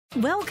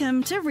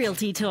Welcome to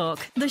Realty Talk,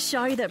 the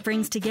show that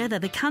brings together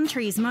the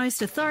country's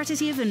most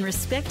authoritative and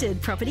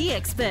respected property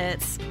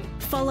experts.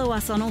 Follow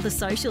us on all the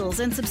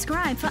socials and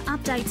subscribe for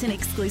updates and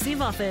exclusive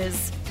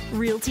offers.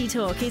 Realty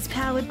Talk is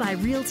powered by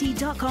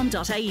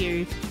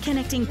realty.com.au,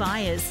 connecting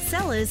buyers,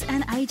 sellers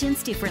and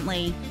agents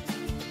differently.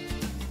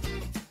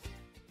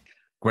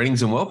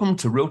 Greetings and welcome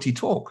to Realty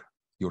Talk,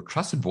 your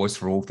trusted voice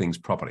for all things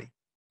property,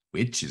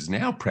 which is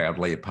now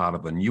proudly a part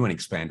of the new and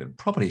expanded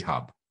Property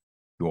Hub,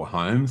 your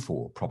home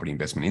for property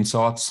investment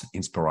insights,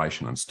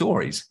 inspiration and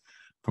stories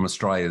from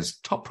Australia's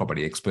top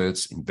property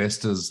experts,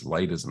 investors,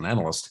 leaders and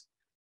analysts,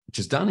 which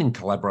is done in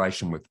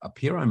collaboration with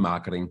Apiro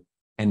Marketing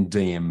and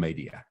DM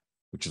Media,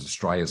 which is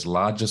Australia's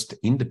largest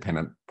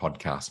independent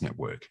podcast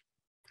network.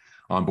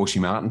 I'm Bushy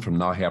Martin from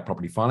Know How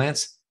Property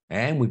Finance,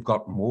 and we've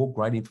got more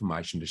great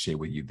information to share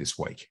with you this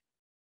week.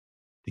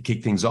 To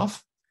kick things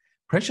off,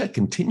 pressure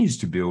continues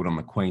to build on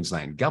the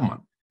Queensland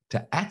Government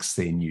to axe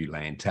their new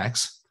land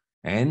tax.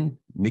 And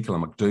Nicola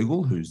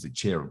McDougall, who's the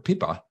chair of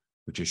PIPA,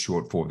 which is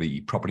short for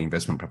the Property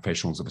Investment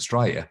Professionals of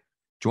Australia,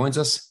 joins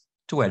us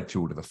to add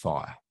fuel to the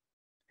fire.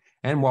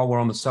 And while we're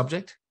on the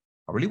subject,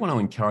 I really want to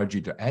encourage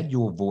you to add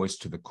your voice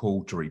to the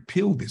call to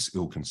repeal this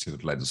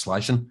ill-considered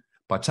legislation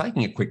by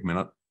taking a quick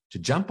minute to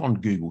jump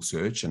on Google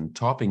search and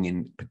typing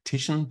in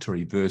petition to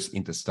reverse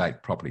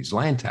interstate properties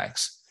land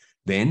tax.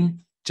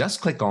 Then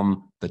just click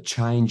on the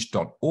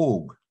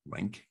change.org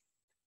link,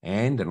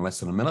 and in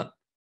less than a minute,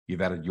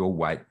 you've added your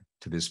weight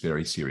to this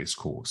very serious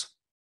cause.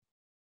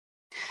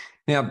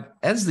 Now,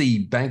 as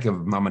the Bank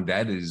of Mum and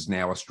Dad is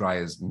now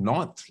Australia's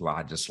 9th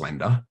largest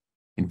lender,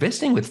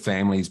 investing with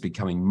family is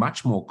becoming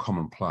much more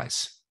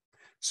commonplace.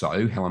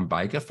 So Helen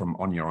Baker from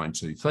On Your Own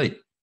 2 Feet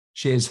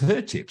shares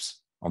her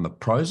tips on the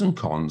pros and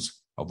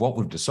cons of what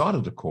we've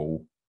decided to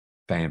call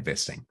fam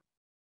investing.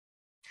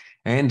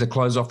 And to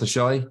close off the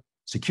show,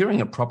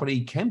 securing a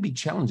property can be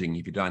challenging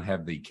if you don't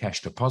have the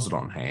cash deposit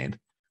on hand.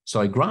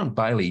 So Grant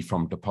Bailey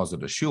from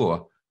Deposit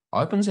Assure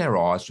opens our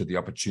eyes to the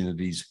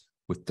opportunities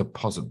with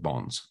deposit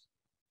bonds.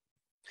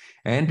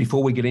 And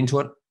before we get into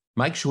it,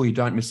 make sure you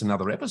don't miss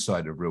another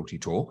episode of Realty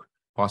Talk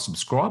by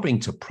subscribing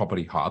to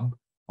Property Hub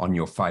on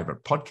your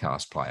favourite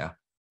podcast player,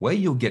 where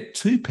you'll get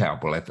 2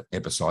 powerful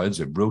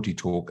episodes of Realty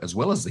Talk as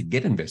well as the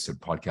Get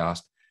Invested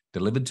podcast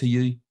delivered to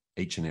you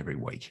each and every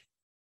week.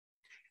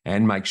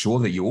 And make sure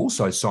that you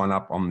also sign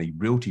up on the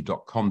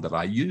realty.com.au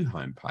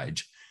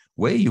homepage,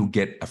 where you'll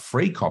get a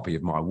free copy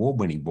of my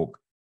award-winning book,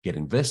 Get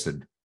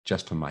Invested,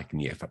 just for making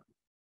the effort.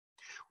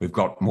 We've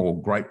got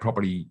more great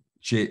property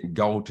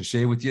gold to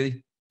share with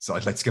you, so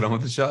let's get on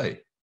with the show.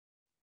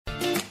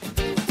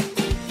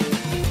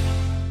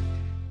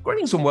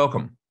 Greetings and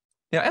welcome.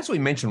 Now, as we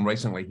mentioned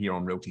recently here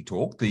on Realty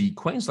Talk, the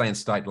Queensland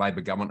State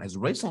Labor Government has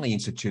recently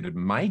instituted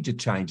major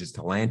changes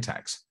to land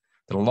tax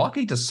that are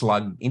likely to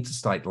slug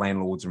interstate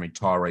landlords and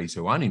retirees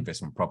who own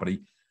investment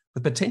property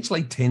with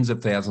potentially tens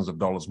of thousands of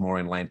dollars more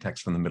in land tax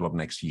from the middle of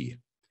next year.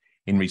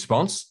 In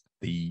response,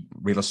 the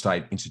Real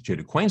Estate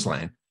Institute of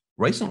Queensland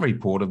recently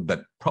reported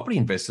that property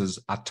investors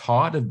are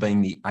tired of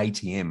being the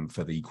ATM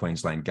for the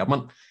Queensland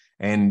Government,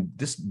 and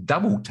this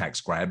double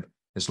tax grab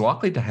is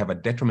likely to have a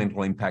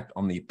detrimental impact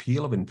on the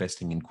appeal of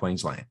investing in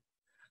Queensland.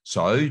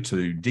 So,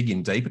 to dig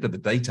in deeper to the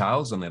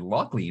details and the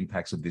likely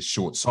impacts of this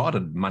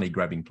short-sighted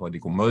money-grabbing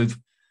political move,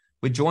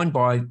 we're joined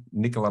by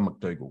Nicola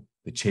McDougall,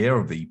 the chair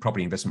of the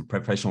Property Investment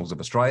Professionals of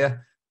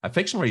Australia,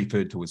 affectionately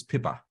referred to as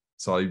PIPA.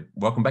 So,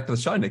 welcome back to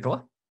the show,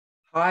 Nicola.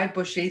 Hi,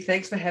 Bushy.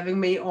 Thanks for having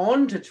me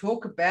on to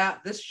talk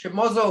about this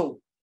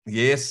schmozzle.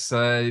 Yes,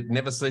 it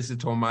never ceases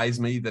to amaze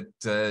me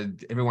that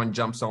everyone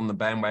jumps on the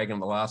bandwagon at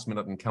the last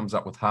minute and comes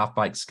up with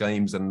half-baked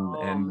schemes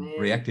and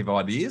reactive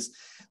ideas.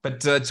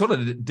 But sort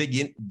of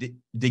dig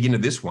into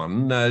this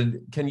one,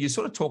 can you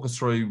sort of talk us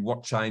through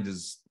what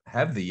changes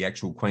have the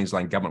actual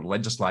Queensland Government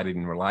legislated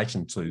in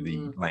relation to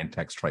the land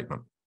tax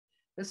treatment?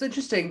 It's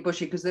interesting,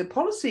 Bushy, because the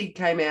policy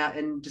came out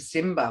in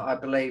December, I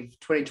believe,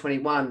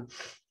 2021.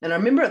 And I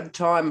remember at the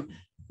time,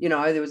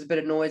 there was a bit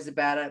of noise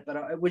about it, but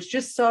it was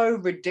just so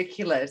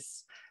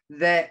ridiculous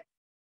that,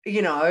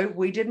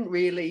 we didn't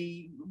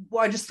really,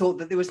 I just thought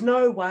that there was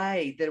no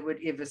way that it would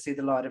ever see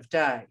the light of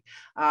day.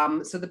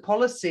 So the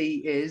policy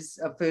is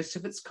a first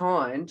of its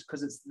kind,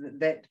 because it's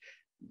that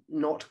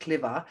not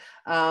clever,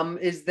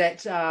 is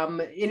that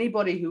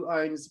anybody who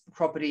owns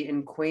property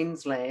in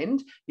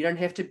Queensland, you don't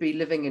have to be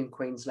living in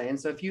Queensland.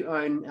 So if you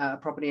own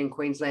property in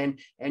Queensland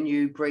and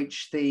you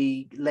breach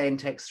the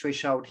land tax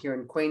threshold here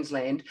in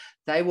Queensland,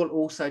 they will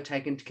also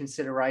take into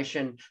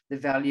consideration the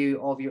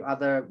value of your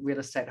other real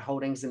estate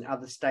holdings in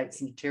other states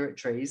and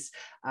territories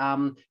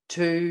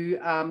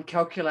to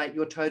calculate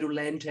your total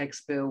land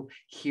tax bill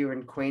here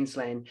in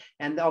Queensland.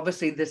 And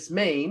obviously this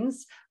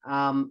means,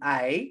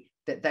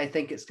 that they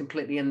think it's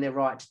completely in their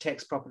right to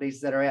tax properties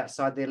that are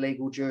outside their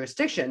legal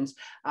jurisdictions,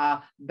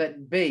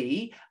 but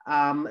B,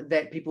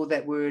 that people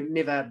that were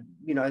never,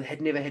 had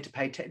never had to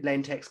pay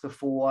land tax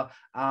before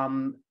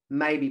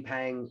may be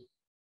paying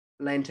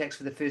land tax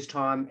for the first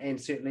time, and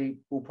certainly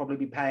will probably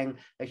be paying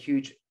a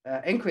huge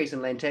increase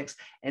in land tax.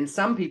 And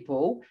some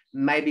people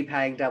may be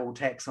paying double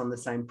tax on the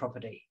same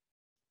property.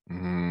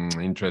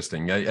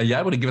 Interesting. Are you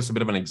able to give us a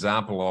bit of an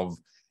example of,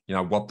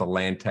 what the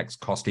land tax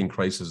cost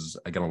increases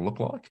are going to look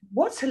like?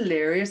 What's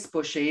hilarious,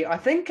 Bushy, I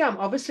think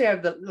obviously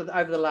over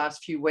the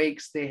last few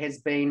weeks, there has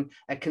been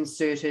a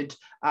concerted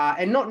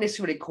and not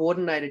necessarily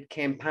coordinated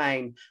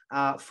campaign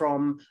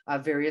from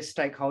various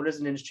stakeholders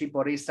and industry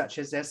bodies such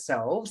as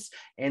ourselves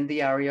and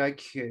the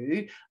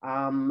REOQ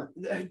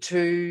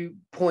to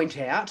point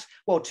out,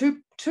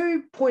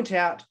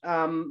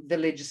 the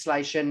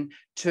legislation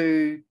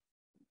to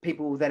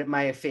people that it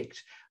may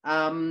affect.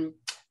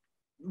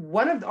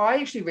 I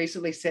actually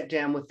recently sat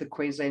down with the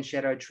Queensland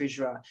Shadow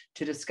Treasurer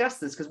to discuss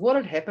this, because what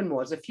had happened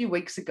was a few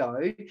weeks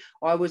ago,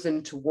 I was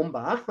in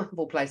Toowoomba, of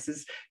all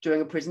places, doing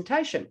a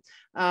presentation.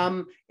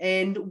 And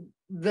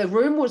the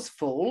room was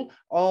full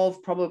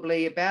of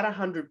probably about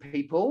 100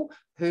 people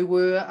who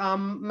were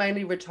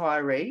mainly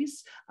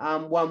retirees.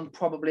 One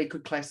probably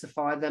could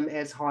classify them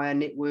as higher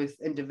net worth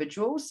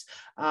individuals.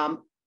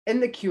 In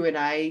the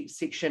Q&A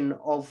section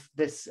of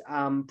this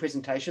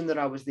presentation that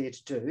I was there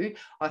to do,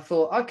 I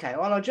thought, okay,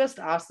 well, I'll just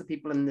ask the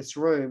people in this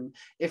room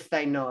if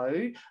they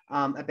know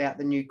about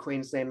the new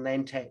Queensland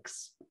land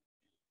tax.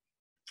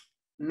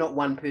 Not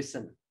one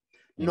person.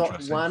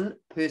 Not one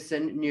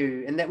person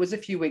knew. And that was a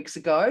few weeks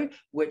ago,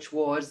 which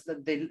was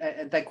that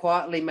they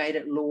quietly made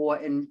it law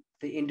in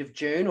the end of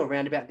June, or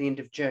around about the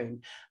end of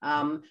June.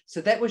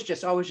 So that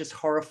was I was just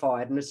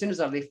horrified. And as soon as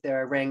I left there,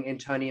 I rang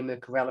Antonia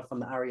Mercarella from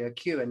the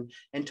REOQ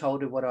and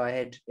told her what I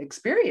had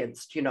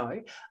experienced,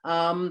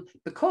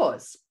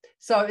 because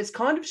so it's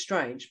kind of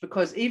strange,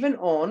 because even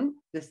on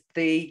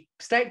the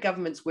state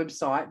government's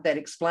website that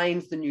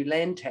explains the new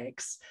land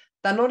tax,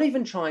 they're not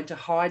even trying to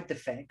hide the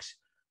fact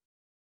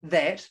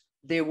that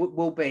there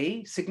will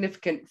be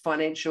significant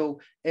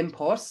financial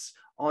imposts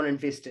on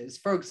investors.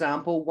 For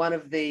example, one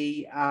of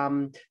the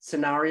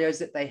scenarios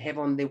that they have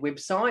on their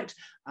website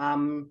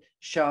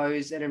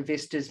shows an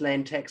investor's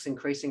land tax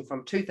increasing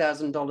from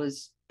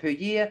 $2,000 per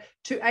year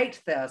to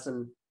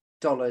 $8,000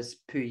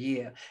 per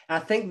year. I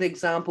think the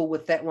example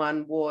with that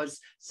one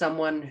was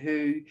someone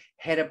who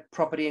had a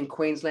property in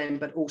Queensland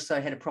but also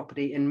had a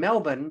property in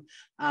Melbourne,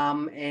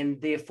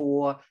 and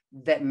therefore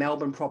that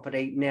Melbourne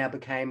property now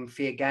became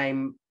fair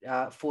game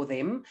for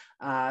them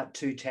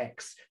to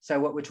tax. So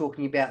what we're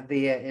talking about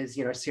there is,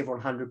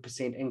 several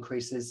 100%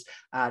 increases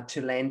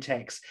to land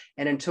tax.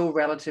 And until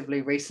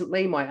relatively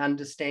recently, my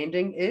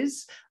understanding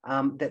is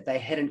that they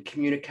hadn't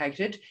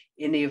communicated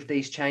any of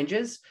these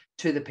changes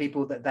to the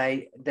people that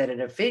it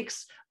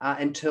affects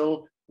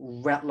until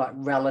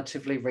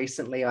relatively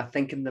recently, I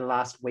think in the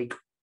last week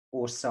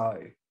or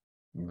so.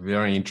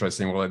 Very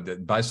interesting. Well,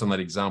 based on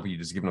that example you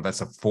just given, that's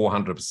a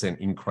 400%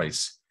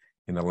 increase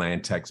in the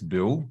land tax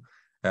bill.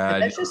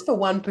 And that's just for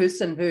one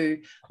person who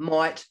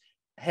might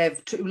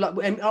have to,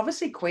 and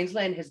obviously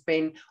Queensland has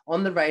been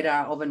on the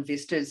radar of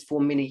investors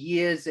for many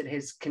years. It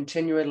has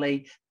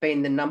continually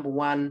been the number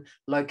one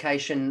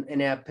location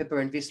in our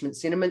PIPA investment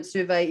sentiment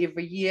survey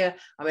every year.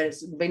 I mean,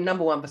 it's been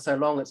number one for so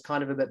long, it's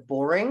kind of a bit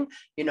boring,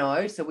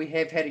 so we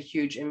have had a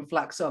huge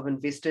influx of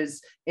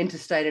investors,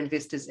 interstate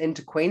investors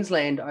into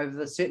Queensland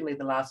over certainly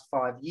the last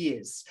 5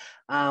 years.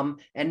 And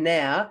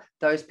now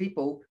those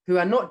people who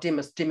are not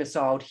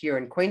domiciled here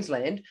in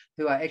Queensland,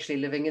 who are actually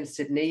living in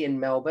Sydney and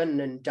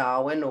Melbourne and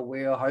Darwin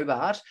or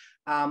Hobart,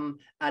 are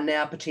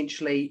now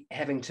potentially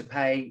having to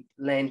pay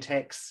land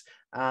tax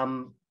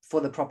for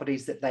the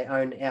properties that they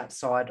own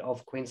outside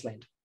of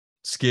Queensland.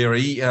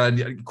 Scary.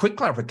 Quick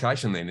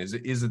clarification then, is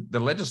it the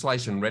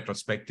legislation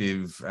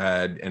retrospective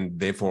and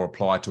therefore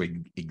apply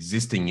to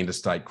existing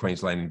interstate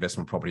Queensland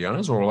investment property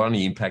owners, or will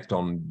only impact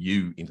on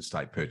new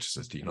interstate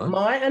purchases? Do you know?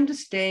 My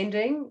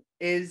understanding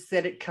is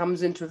that it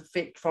comes into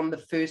effect from the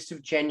 1st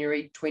of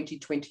January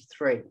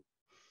 2023.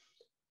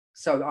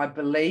 So I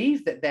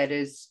believe that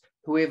is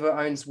whoever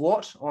owns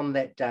what on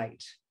that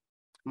date.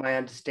 My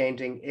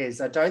understanding is.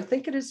 I don't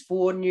think it is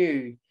for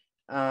new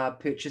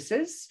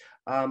purchases.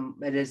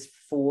 It is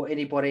for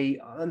anybody.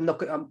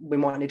 We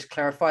might need to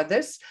clarify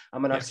this.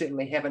 I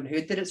certainly haven't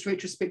heard that it's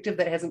retrospective.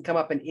 That hasn't come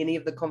up in any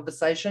of the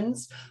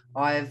conversations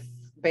I've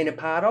been a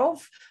part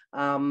of.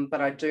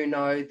 But I do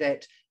know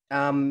that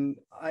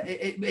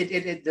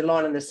the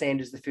line in the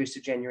sand is the 1st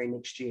of January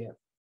next year.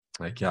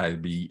 Okay,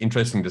 it'd be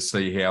interesting to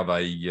see how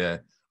they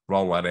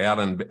roll that out,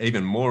 and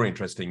even more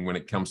interesting when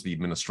it comes to the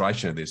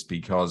administration of this,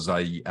 because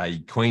a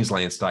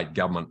Queensland state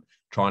government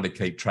trying to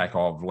keep track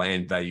of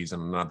land values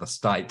in another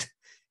state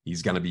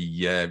is going to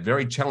be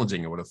very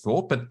challenging, I would have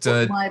thought. But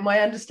my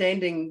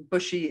understanding,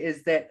 Bushy,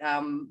 is that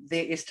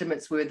their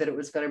estimates were that it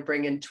was going to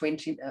bring in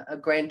a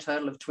grand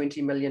total of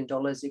 $20 million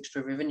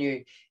extra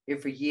revenue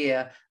every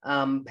year.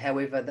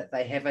 However, that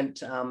they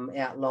haven't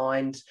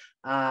outlined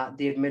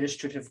the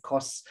administrative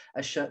costs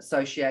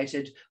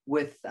associated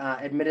with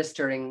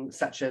administering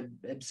such an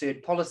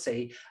absurd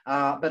policy.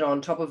 But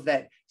on top of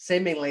that,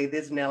 seemingly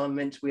there's an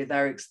element where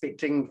they're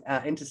expecting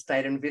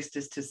interstate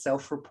investors to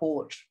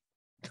self-report.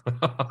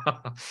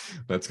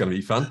 That's going to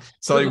be fun.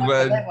 So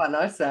that one,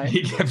 I say.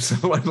 Yeah,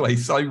 absolutely.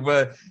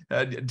 So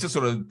just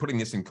sort of putting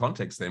this in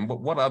context then,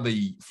 what are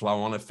the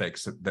flow-on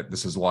effects that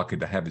this is likely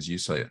to have as you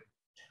see it?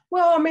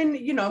 Well, I mean,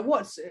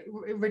 what's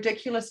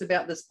ridiculous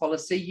about this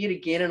policy, yet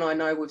again, and I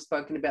know we've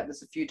spoken about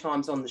this a few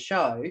times on the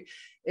show,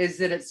 is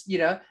that it's,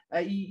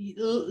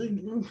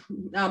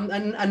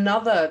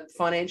 another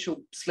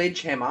financial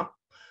sledgehammer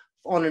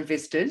on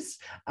investors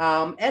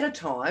at a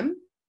time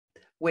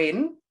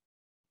when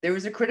there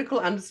is a critical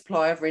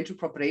undersupply of rental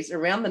properties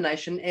around the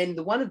nation, and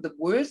one of the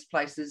worst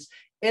places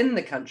in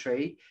the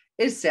country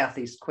is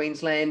Southeast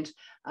Queensland.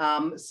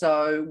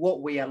 So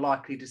what we are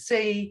likely to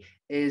see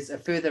is a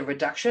further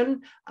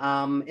reduction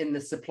in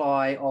the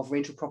supply of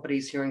rental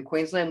properties here in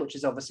Queensland, which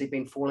has obviously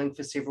been falling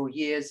for several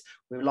years.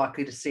 We're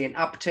likely to see an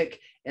uptick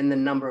in the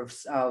number of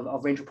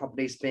rental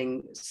properties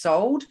being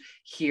sold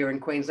here in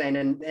Queensland.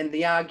 And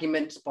the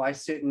argument by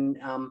certain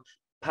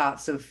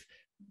parts of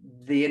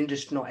the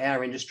industry, not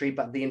our industry,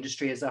 but the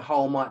industry as a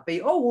whole, might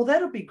be, oh, well,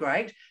 that'll be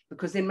great,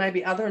 because then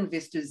maybe other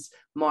investors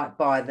might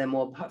buy them,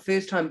 or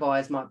first-time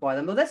buyers might buy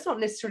them. Well, that's not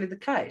necessarily the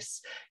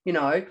case.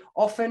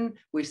 Often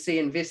we see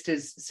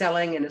investors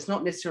selling, and it's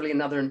not necessarily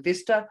another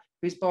investor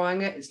who's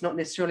buying it. It's not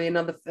necessarily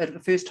another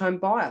first-time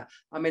buyer.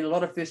 I mean, a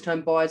lot of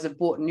first-time buyers have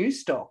bought new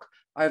stock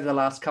over the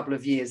last couple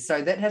of years,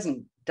 so that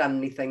hasn't done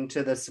anything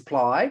to the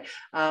supply.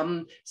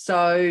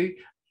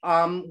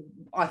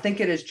 I think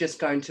it is just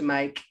going to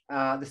make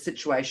the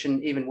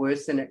situation even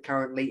worse than it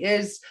currently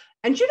is.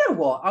 And you know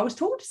what? I was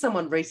talking to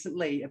someone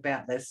recently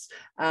about this,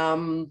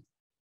 and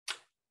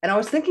I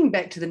was thinking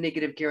back to the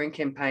negative gearing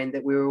campaign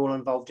that we were all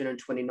involved in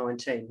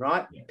 2019,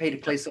 right? Yeah. Peter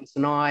Cleesos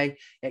and I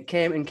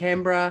in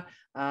Canberra,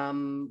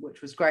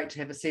 which was great to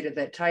have a seat at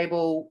that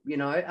table,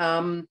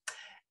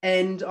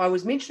 and I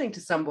was mentioning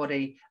to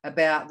somebody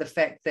about the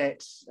fact that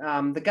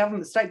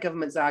the state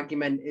government's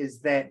argument is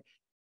that,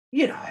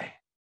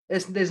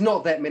 there's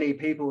not that many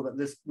people that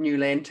this new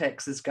land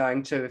tax is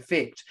going to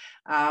affect.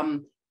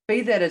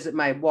 Be that as it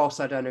may, whilst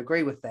I don't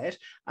agree with that,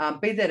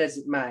 be that as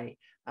it may,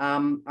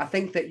 I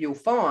think that you'll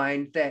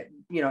find that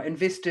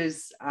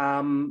investors,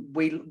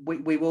 we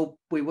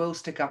will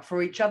stick up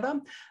for each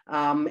other,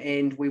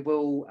 and we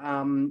will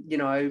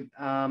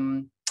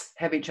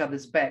have each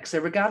other's back. So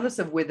regardless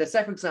of whether,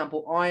 say for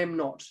example, I am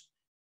not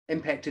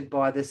impacted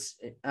by this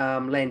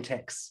land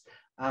tax.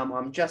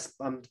 I'm just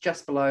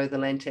below the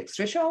land tax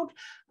threshold,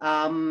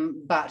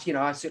 but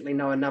I certainly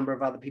know a number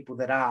of other people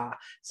that are.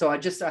 So I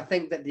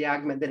think that the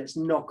argument that it's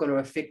not going to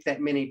affect that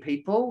many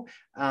people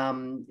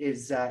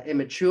is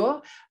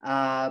immature,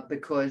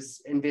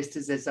 because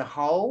investors as a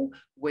whole,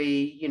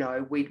 we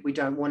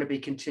don't want to be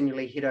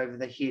continually hit over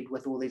the head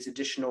with all these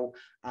additional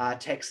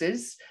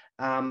taxes.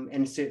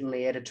 And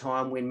certainly at a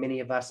time when many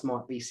of us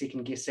might be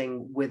second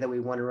guessing whether we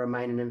want to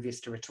remain an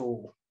investor at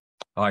all.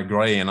 I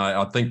agree. And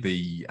I think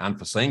the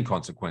unforeseen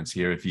consequence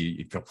here, if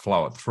you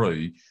flow it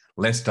through,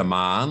 less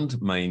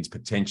demand means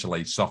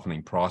potentially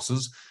softening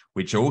prices,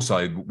 which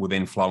also will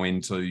then flow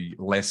into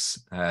less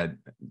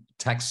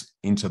tax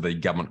into the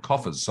government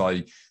coffers.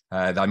 So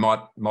they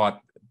might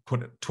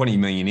put 20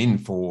 million in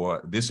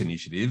for this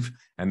initiative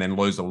and then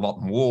lose a lot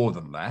more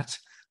than that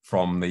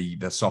from the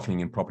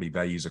softening in property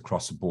values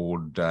across the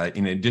board,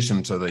 in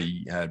addition to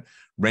the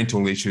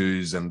rental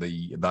issues and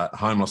the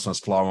homelessness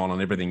flow on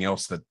and everything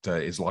else that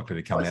is likely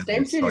to come out.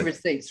 Stamp duty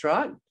receipts,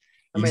 right?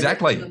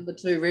 Exactly. Number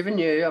two,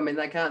 revenue. I mean,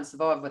 they can't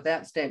survive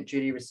without stamp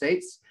duty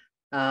receipts.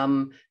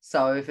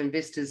 So if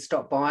investors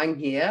stop buying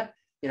here,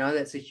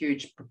 that's a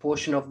huge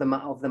proportion of the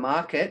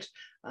market.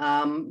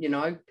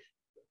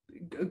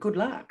 Good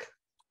luck.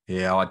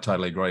 Yeah, I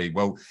totally agree.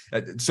 Well,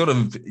 sort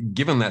of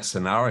given that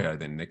scenario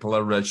then,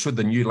 Nicola, should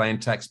the new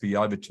land tax be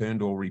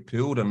overturned or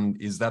repealed?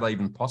 And is that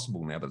even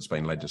possible now that it's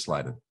been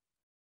legislated?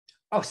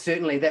 Oh,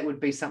 certainly. That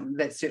would be something.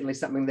 That's certainly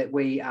something that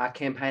we are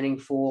campaigning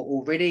for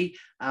already.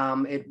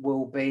 It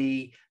will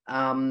be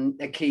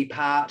a key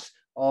part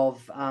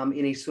of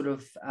any sort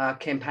of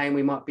campaign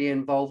we might be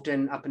involved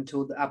in up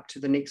to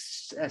the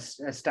next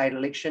state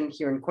election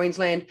here in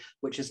Queensland,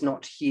 which is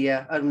not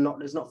here,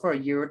 is not for a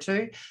year or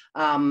two.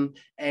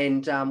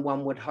 And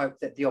one would hope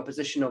that the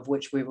opposition, of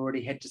which we've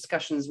already had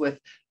discussions with,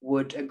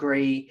 would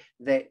agree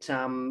that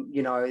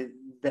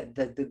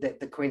that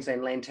the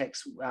Queensland land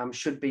tax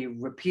should be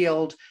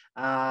repealed,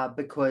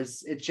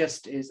 because it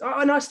just is.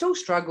 Oh, and I still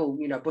struggle,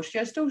 Bushy,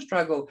 I still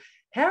struggle.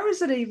 How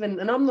is it even,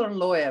 and I'm not a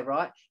lawyer,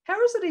 right?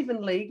 How is it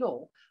even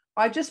legal?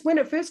 When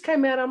it first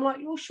came out, I'm like,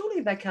 well,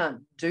 surely they can't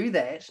do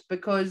that,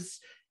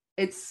 because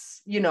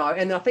it's, and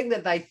I think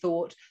that they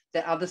thought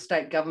that other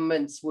state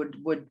governments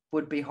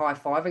would be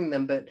high-fiving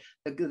them, but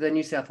the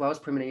New South Wales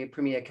Premier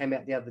came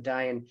out the other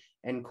day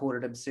and called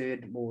it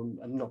absurd, or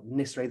not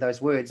necessarily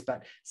those words,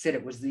 but said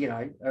it was,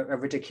 a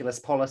ridiculous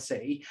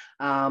policy.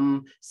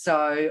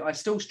 So I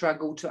still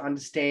struggle to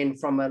understand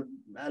from a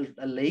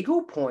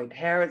legal point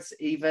how it's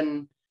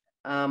even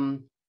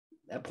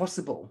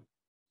possible.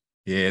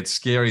 Yeah, it's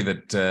scary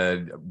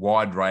that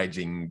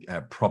wide-ranging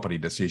property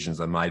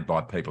decisions are made by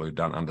people who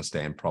don't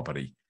understand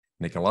property,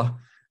 Nicola.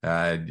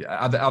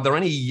 Are there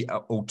any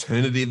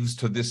alternatives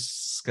to this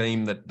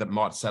scheme that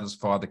might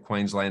satisfy the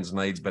Queensland's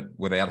needs, but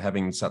without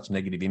having such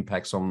negative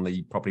impacts on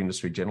the property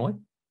industry generally?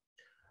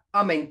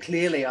 I mean,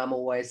 clearly, I'm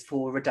always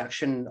for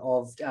reduction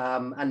of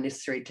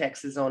unnecessary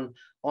taxes on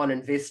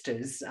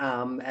investors,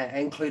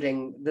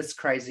 including this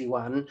crazy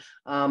one.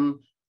 What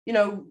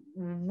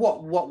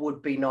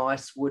would be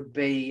nice would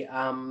be,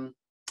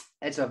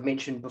 as I've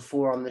mentioned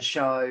before on the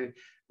show,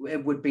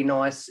 it would be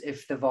nice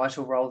if the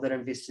vital role that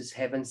investors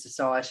have in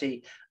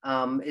society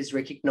is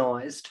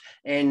recognised.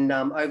 And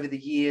over the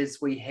years,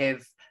 we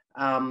have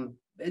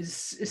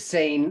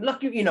seen,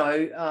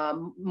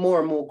 more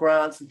and more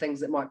grants and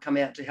things that might come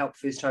out to help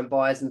first-home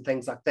buyers and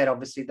things like that.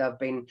 Obviously, they've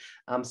been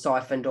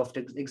siphoned off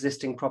to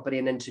existing property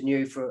and into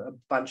new for a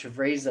bunch of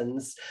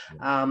reasons.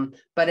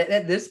 But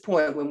at this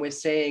point, when we're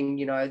seeing,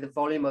 the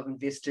volume of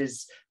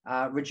investors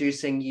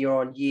reducing year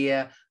on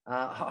year,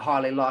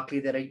 highly likely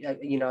that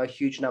a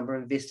huge number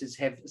of investors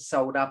have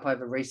sold up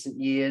over recent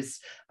years.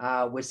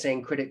 We're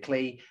seeing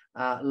critically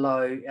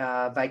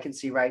low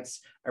vacancy rates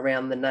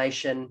around the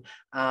nation.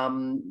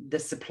 The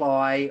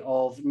supply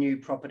of new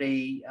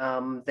property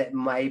that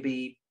may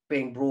be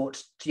being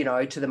brought,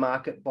 to the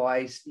market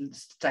by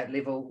state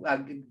level,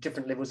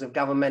 different levels of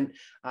government,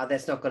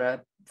 that's not going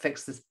to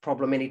fix this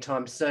problem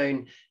anytime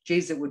soon.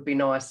 Geez, it would be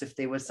nice if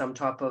there was some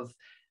type of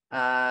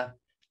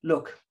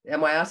look,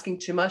 am I asking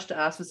too much to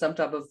ask for some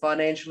type of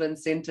financial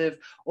incentive,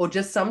 or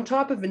just some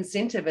type of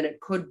incentive? And it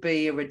could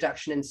be a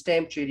reduction in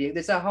stamp duty.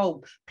 There's a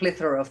whole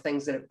plethora of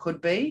things that it could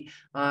be.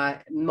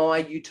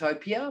 My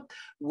utopia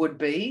would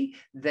be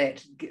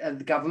that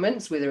the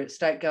governments, whether it's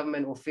state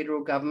government or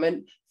federal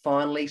government,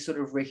 finally sort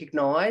of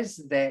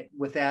recognise that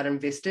without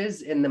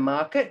investors in the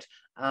market,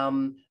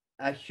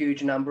 a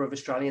huge number of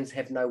Australians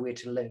have nowhere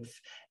to live.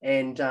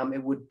 And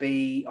it would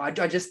be, I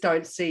just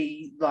don't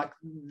see, like,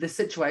 the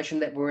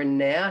situation that we're in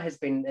now has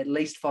been at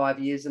least 5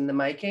 years in the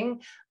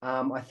making.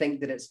 I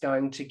think that it's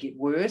going to get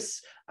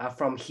worse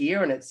from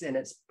here, and it's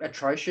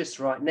atrocious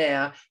right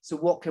now. So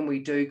what can we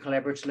do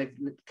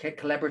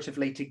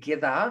collaboratively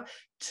together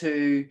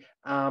to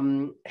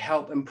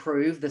help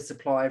improve the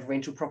supply of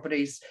rental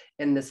properties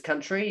in this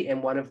country?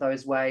 And one of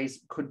those ways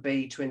could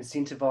be to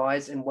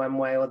incentivise in one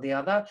way or the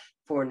other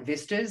for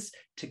investors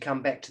to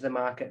come back to the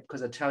market,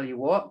 because I tell you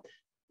what,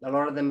 a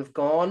lot of them have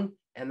gone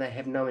and they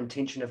have no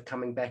intention of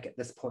coming back at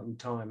this point in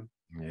time.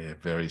 Yeah,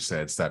 very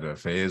sad state of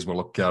affairs. Well,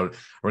 look, I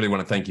really want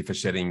to thank you for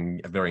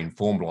shedding a very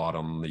informed light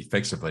on the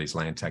effects of these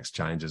land tax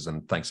changes.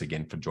 And thanks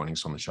again for joining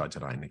us on the show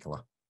today,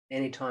 Nicola.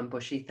 Anytime,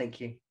 Bushy.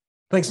 Thank you.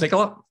 Thanks,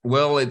 Nicola.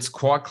 Well, it's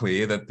quite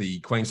clear that the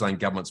Queensland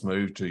government's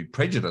move to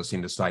prejudice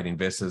interstate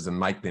investors and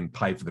make them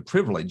pay for the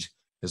privilege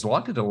is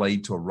likely to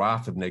lead to a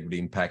raft of negative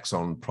impacts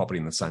on property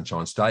in the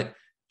Sunshine State,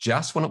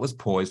 just when it was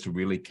poised to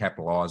really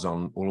capitalise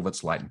on all of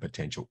its latent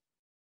potential.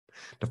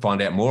 To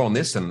find out more on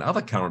this and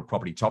other current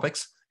property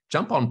topics,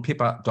 jump on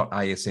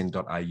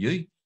pippa.asn.au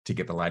to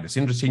get the latest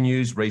industry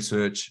news,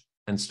 research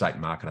and state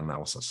market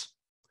analysis.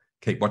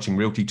 Keep watching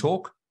Realty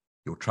Talk,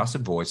 your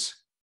trusted voice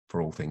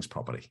for all things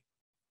property.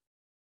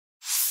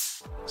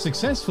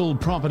 Successful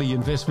property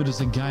investment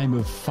is a game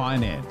of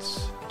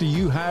finance. Do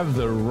you have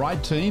the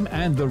right team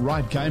and the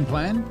right game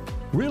plan?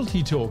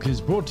 Realty Talk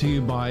is brought to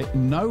you by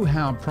Know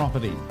How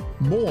Property.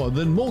 More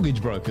than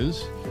mortgage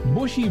brokers,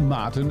 Bushy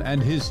Martin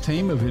and his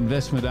team of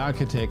investment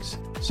architects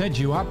set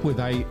you up with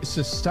a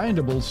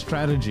sustainable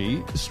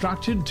strategy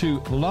structured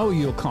to lower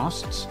your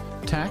costs,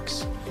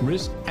 tax,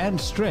 risk and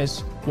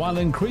stress while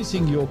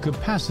increasing your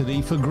capacity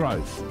for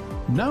growth.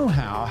 Know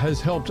How has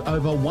helped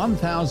over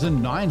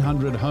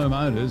 1,900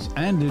 homeowners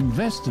and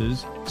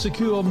investors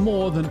secure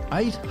more than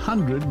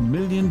 $800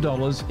 million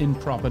in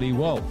property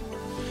wealth.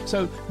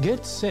 So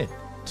get set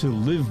to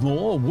live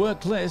more,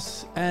 work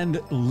less,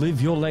 and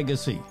live your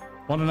legacy.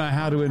 Want to know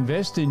how to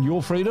invest in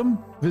your freedom?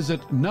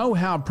 Visit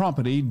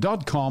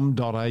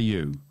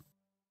knowhowproperty.com.au.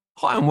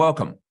 Hi and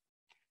welcome.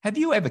 Have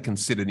you ever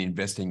considered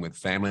investing with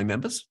family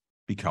members?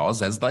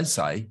 Because, as they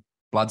say,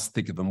 blood's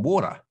thicker than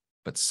water.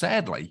 But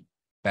sadly,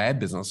 bad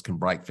business can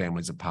break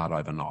families apart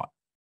overnight.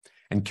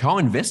 And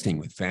co-investing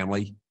with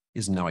family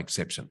is no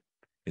exception.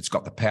 It's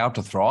got the power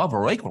to thrive,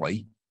 or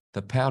equally,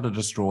 the power to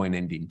destroy and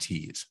end in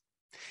tears.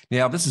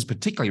 Now, this is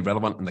particularly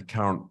relevant in the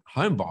current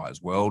home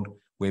buyers world,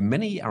 where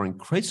many are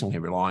increasingly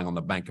relying on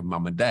the bank of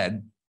mum and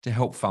dad to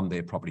help fund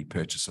their property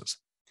purchases.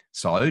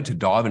 So, to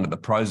dive into the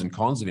pros and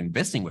cons of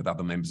investing with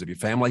other members of your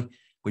family,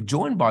 we're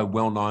joined by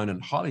well-known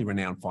and highly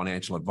renowned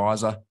financial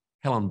advisor,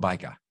 Helen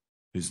Baker,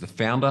 who's the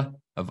founder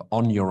of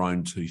On Your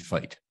Own 2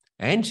 Feet.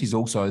 And she's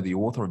also the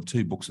author of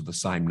 2 books of the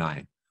same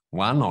name,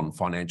 one on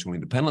financial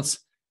independence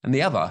and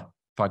the other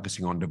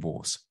focusing on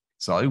divorce.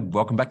 So,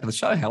 welcome back to the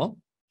show,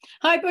 Helen.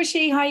 Hi,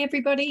 Bushy. Hi,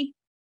 everybody.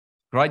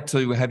 Great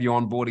to have you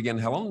on board again,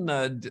 Helen.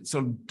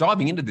 Sort of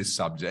diving into this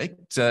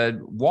subject,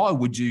 why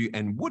would you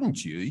and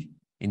wouldn't you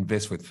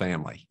invest with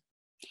family?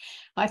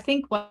 I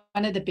think one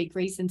of the big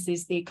reasons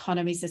is the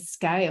economies of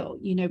scale.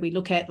 You know, we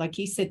look at, like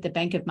you said, the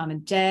bank of mum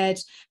and dad,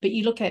 but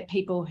you look at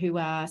people who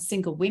are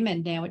single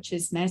women now, which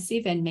is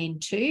massive, and men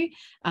too,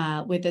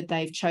 whether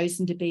they've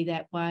chosen to be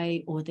that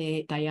way or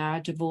they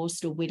are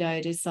divorced or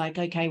widowed. It's like,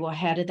 okay, well,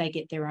 how do they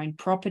get their own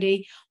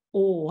property?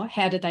 or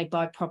how do they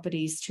buy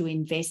properties to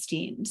invest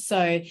in?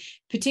 So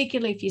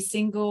particularly if you're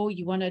single,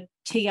 you want to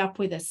tee up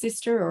with a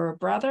sister or a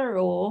brother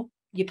or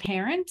your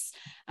parents,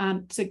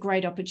 it's a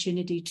great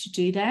opportunity to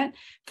do that.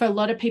 For a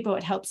lot of people,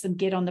 it helps them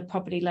get on the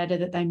property ladder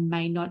that they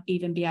may not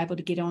even be able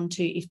to get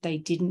onto if they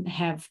didn't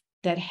have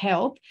that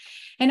help.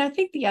 And I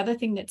think the other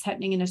thing that's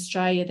happening in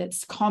Australia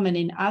that's common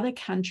in other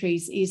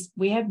countries is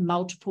we have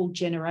multiple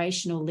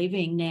generational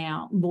living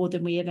now, more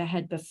than we ever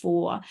had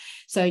before.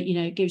 So,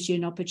 it gives you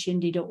an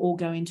opportunity to all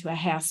go into a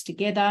house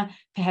together.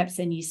 Perhaps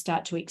then you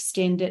start to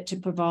extend it to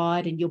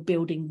provide, and you're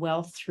building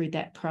wealth through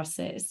that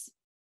process.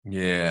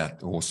 Yeah,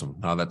 awesome.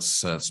 No, that's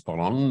spot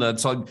on.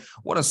 So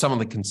what are some of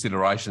the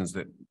considerations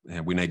that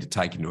we need to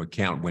take into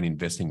account when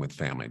investing with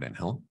family then,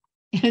 Helen?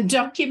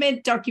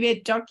 Document.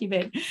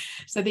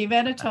 So the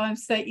amount of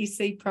times that you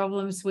see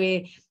problems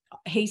where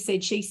he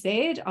said, she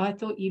said, I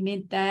thought you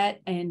meant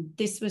that, and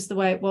this was the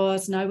way it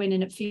was, and I went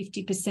in at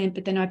 50%,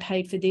 but then I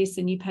paid for this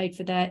and you paid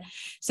for that.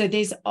 So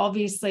there's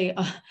obviously,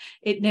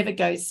 it never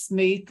goes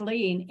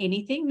smoothly in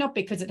anything, not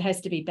because it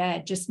has to be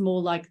bad, just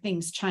more like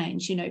things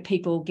change.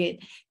 People get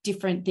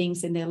different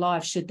things in their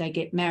life. Should they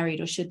get married,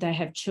 or should they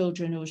have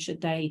children, or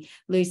should they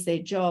lose their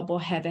job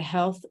or have a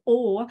health,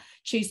 or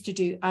choose to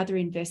do other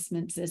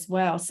investments as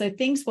well. So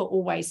things will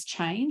always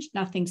change.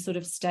 Nothing sort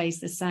of stays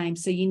the same.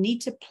 So you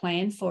need to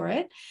plan for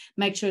it.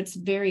 Make sure it's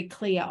very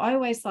clear. I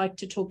always like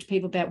to talk to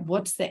people about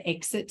what's the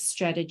exit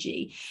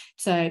strategy.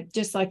 So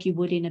just like you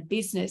would in a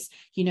business,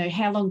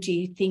 how long do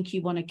you think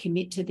you want to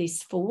commit to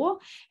this for?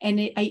 And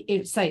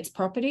say it's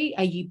property.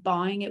 Are you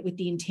buying it with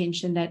the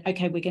intention that,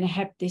 okay, we're going to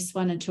have this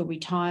one until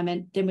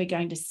retirement, then we're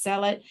going to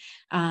sell it?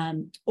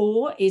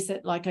 Or is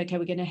it like, okay,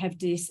 we're going to have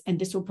this, and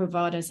this will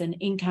provide us an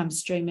income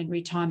stream in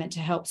retirement to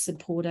help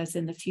support us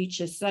in the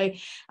future? So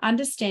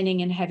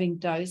understanding and having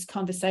those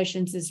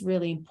conversations is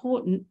really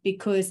important,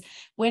 because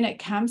when it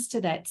comes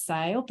to that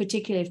sale,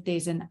 particularly if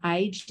there's an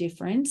age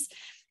difference,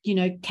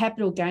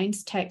 capital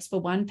gains tax for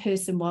one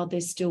person while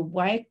they're still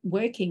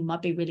working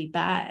might be really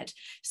bad.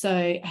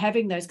 So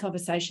having those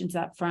conversations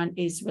up front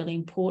is really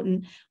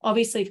important.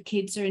 Obviously, if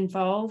kids are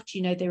involved,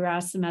 there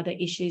are some other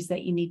issues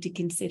that you need to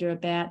consider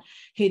about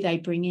who they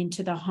bring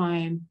into the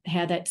home,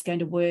 how that's going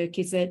to work.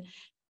 Is it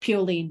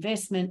purely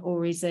investment,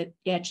 or is it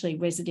actually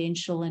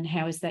residential, and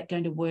how is that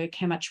going to work?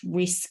 How much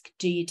risk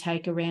do you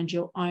take around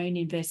your own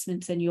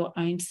investments and your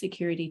own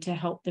security to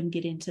help them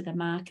get into the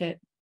market?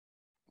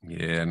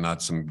 Yeah, no,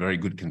 some very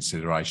good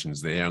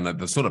considerations there. And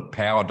the sort of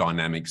power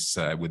dynamics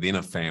within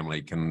a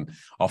family can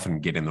often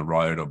get in the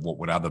road of what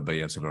would other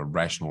be a sort of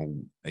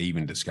rational,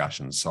 even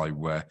discussion. So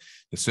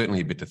there's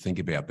certainly a bit to think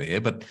about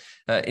there. But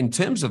in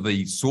terms of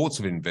the sorts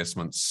of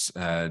investments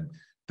that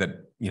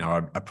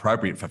are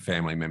appropriate for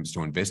family members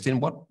to invest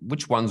in,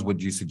 which ones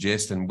would you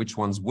suggest, and which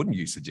ones wouldn't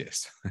you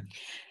suggest?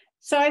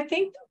 So I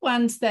think the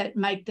ones that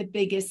make the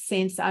biggest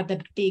sense are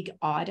the big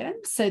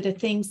items. So the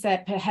things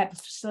that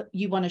perhaps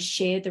you want to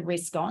share the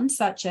risk on,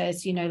 such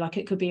as, like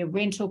it could be a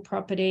rental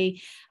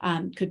property,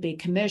 could be a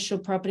commercial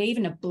property,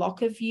 even a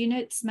block of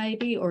units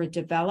maybe, or a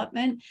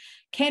development.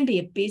 Can be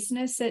a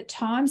business at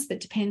times,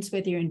 but depends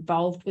whether you're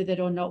involved with it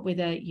or not,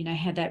 whether,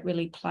 how that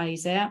really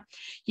plays out.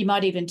 You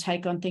might even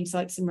take on things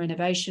like some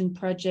renovation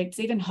projects,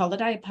 even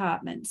holiday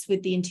apartments,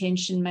 with the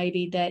intention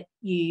maybe that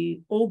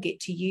you all get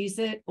to use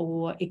it,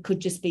 or it could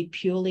just be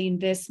purely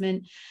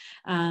investment.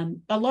 A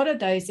lot of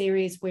those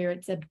areas where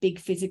it's a big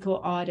physical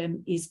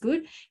item is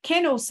good.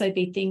 Can also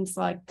be things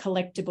like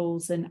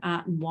collectibles and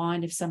art and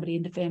wine, if somebody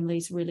in the family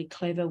is really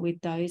clever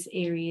with those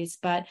areas.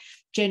 But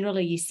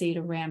generally you see it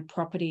around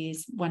property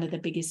is one of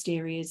the biggest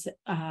areas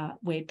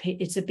where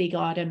it's a big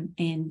item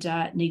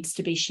and needs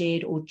to be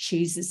shared, or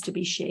chooses to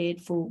be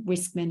shared for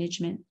risk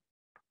management.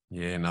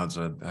 Yeah, no, it's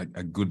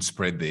a good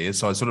spread there.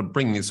 So I sort of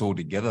bring this all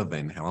together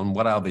then, Helen.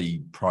 What are the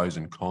pros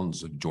and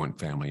cons of joint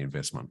family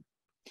investment?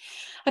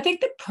 I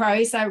think the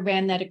pros are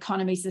around that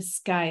economies of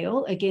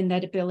scale. Again,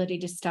 that ability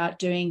to start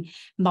doing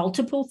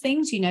multiple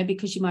things,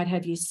 because you might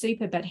have your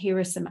super, but here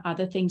are some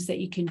other things that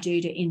you can do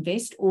to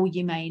invest, or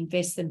you may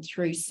invest them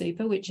through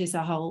super, which is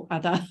a whole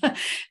other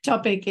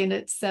topic in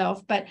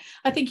itself. But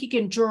I think you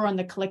can draw on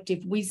the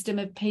collective wisdom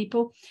of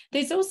people.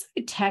 There's also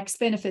tax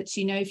benefits,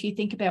 if you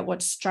think about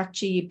what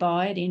structure you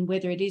buy it in,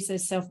 whether it is a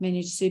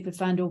self-managed super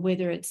fund or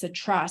whether it's a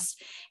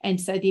trust. And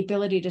so the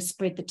ability to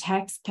spread the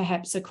tax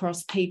perhaps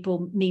across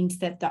people means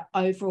that the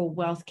overall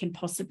wealth can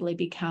possibly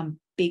become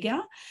bigger.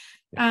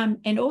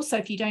 And also,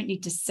 if you don't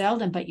need to sell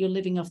them, but you're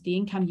living off the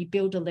income, you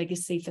build a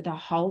legacy for the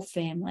whole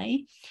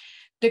family.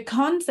 The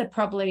cons are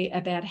probably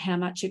about how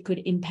much it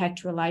could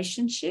impact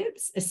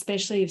relationships,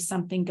 especially if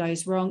something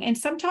goes wrong. And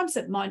sometimes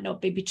it might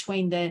not be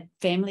between the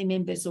family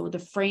members or the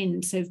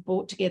friends who've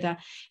bought together.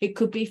 It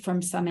could be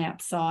from some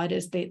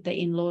outsiders, the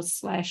in-laws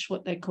 /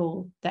 what they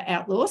call the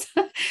outlaws.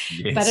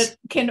 Yes. But it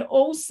can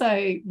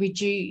also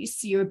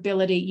reduce your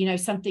ability,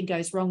 something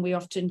goes wrong, we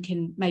often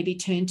can maybe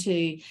turn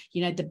to,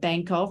 the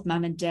bank of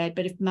mum and dad.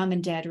 But if mum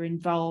and dad are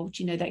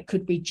involved, that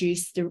could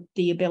reduce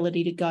the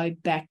ability to go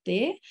back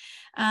there.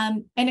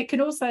 And it can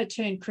also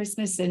turn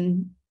Christmas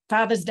and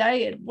Father's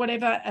Day and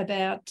whatever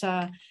about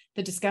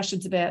the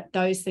discussions about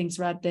those things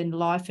rather than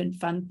life and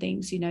fun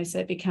things, so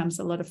it becomes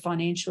a lot of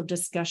financial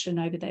discussion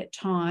over that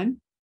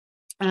time.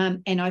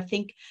 And I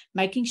think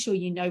making sure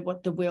you know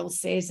what the will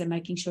says and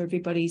making sure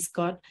everybody's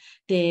got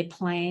their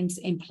plans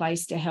in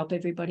place to help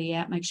everybody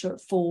out, make sure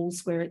it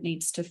falls where it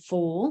needs to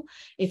fall.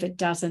 If it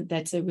doesn't,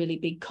 that's a really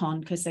big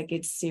con because that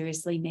gets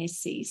seriously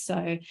messy.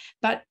 So,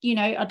 but,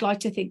 I'd like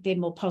to think there are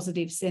more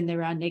positives than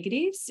there are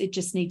negatives. It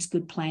just needs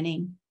good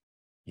planning.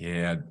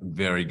 Yeah,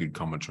 very good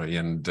commentary.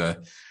 And I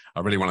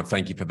really want to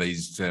thank you for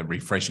these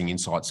refreshing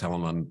insights,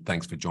 Helen, and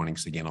thanks for joining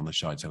us again on the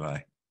show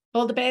today.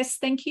 All the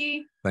best. Thank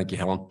you. Thank you,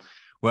 Helen.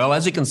 Well,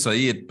 as you can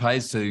see, it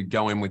pays to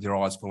go in with your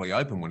eyes fully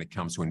open when it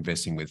comes to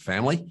investing with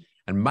family,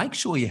 and make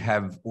sure you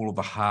have all of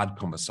the hard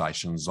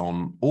conversations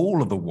on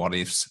all of the what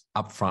ifs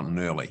up front and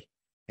early,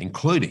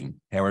 including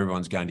how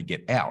everyone's going to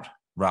get out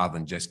rather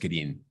than just get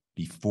in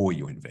before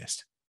you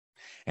invest.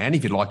 And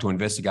if you'd like to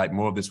investigate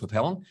more of this with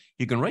Helen,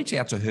 you can reach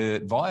out to her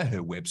via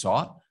her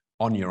website,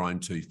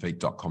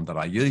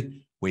 onyourown2feet.com.au,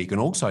 where you can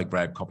also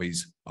grab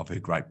copies of her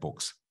great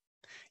books.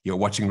 You're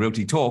watching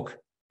Realty Talk,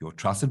 your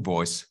trusted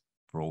voice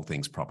for all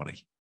things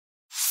property.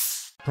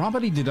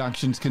 Property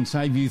deductions can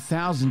save you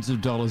thousands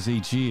of dollars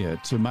each year.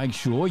 To make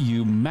sure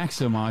you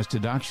maximise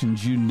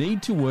deductions, you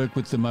need to work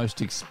with the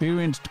most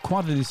experienced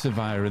quantity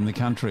surveyor in the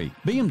country.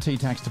 BMT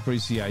Tax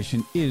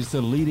Depreciation is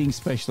the leading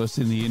specialist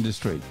in the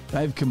industry.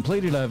 They've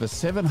completed over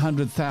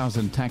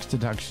 700,000 tax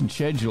deduction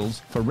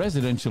schedules for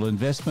residential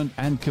investment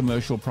and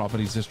commercial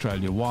properties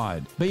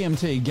Australia-wide.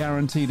 BMT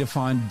guarantee to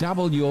find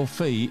double your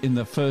fee in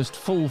the first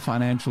full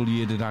financial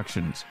year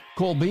deductions.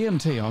 Call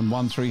BMT on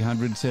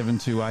 1300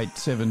 728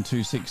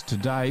 726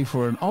 today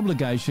for an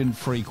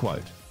obligation-free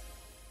quote.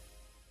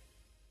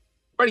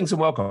 Greetings and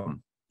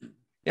welcome.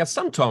 Now,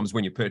 sometimes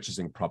when you're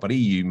purchasing property,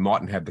 you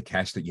mightn't have the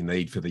cash that you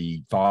need for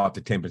the 5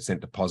 to 10%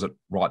 deposit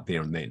right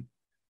there and then.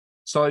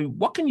 So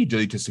what can you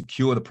do to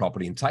secure the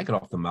property and take it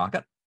off the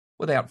market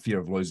without fear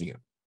of losing it?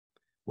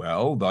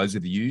 Well, those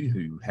of you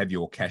who have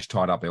your cash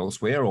tied up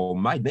elsewhere or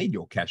may need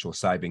your cash or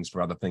savings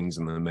for other things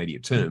in the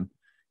immediate term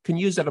can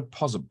use a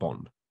deposit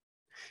bond.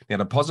 Now,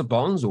 deposit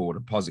bonds or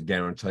deposit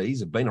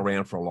guarantees have been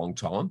around for a long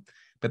time,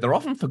 but they're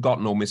often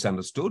forgotten or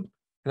misunderstood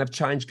and have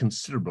changed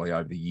considerably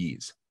over the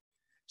years.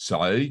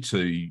 So,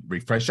 to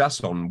refresh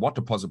us on what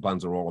deposit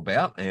bonds are all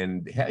about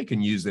and how you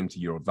can use them to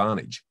your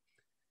advantage,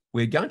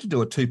 we're going to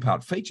do a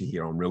two-part feature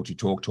here on Realty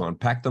Talk to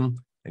unpack them,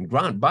 and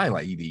Grant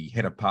Bailey, the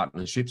Head of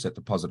Partnerships at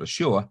Deposit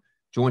Assure,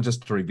 joins us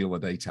to reveal the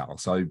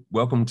details. So,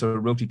 welcome to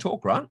Realty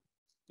Talk, Grant.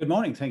 Good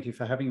morning. Thank you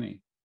for having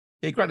me.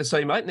 Yeah, great to see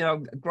you, mate. Now,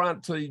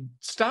 Grant, to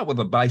start with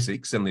the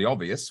basics and the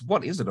obvious,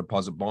 what is a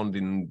deposit bond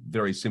in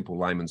very simple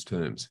layman's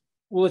terms?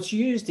 Well, it's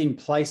used in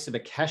place of a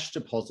cash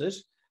deposit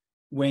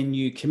when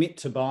you commit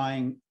to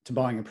buying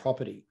a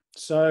property.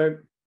 So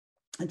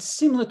it's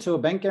similar to a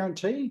bank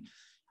guarantee,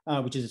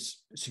 which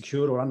is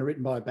secured or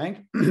underwritten by a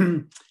bank.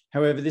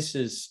 However, this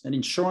is an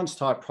insurance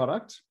type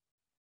product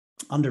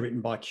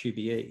underwritten by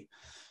QBE.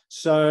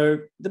 So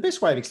the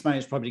best way of explaining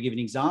it is probably to give an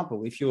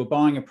example. If you were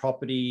buying a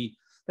property,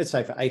 let's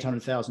say for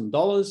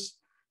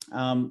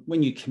 $800,000,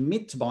 when you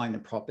commit to buying the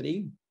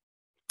property,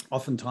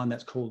 oftentimes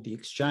that's called the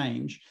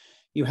exchange,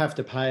 you have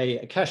to pay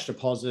a cash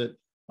deposit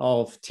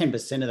of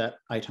 10% of that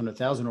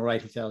 $800,000 or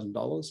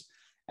 $80,000.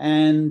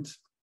 And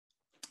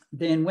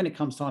then when it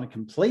comes time to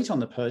complete on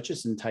the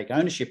purchase and take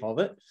ownership of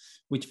it,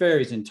 which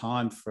varies in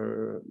time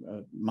for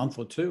a month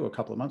or two, or a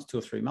couple of months, 2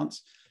 or 3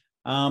 months,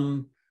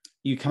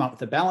 you come up with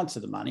the balance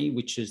of the money,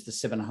 which is the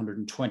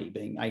 720,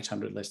 being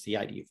 800 less the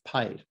 80 you've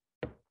paid.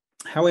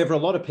 However, a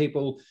lot of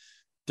people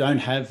don't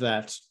have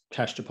that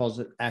cash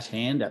deposit at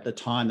hand at the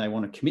time they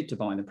want to commit to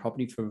buying the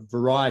property for a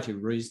variety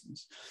of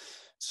reasons.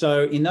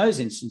 So in those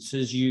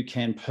instances, you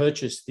can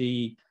purchase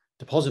the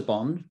deposit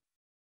bond,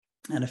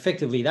 and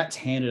effectively that's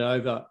handed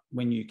over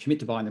when you commit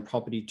to buying the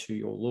property to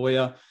your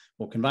lawyer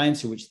or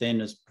conveyancer, which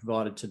then is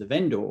provided to the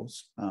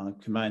vendors,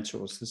 conveyancer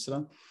or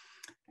solicitor.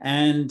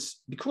 And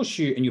because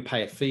you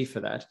pay a fee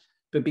for that,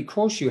 but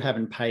because you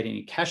haven't paid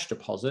any cash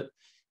deposit,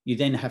 you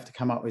then have to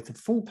come up with a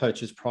full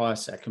purchase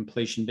price at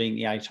completion being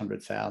the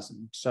 $800,000.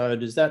 So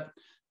does that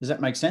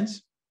make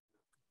sense?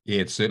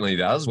 Yeah, it certainly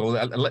does. Well,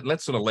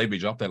 let's sort of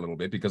leverage up that a little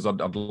bit, because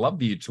I'd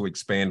love you to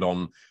expand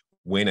on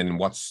when and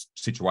what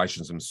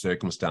situations and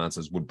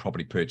circumstances would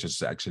property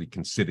purchasers actually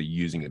consider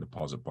using a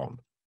deposit bond.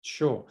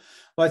 Sure.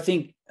 Well, I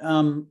think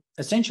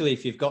essentially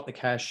if you've got the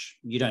cash,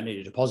 you don't need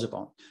a deposit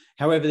bond.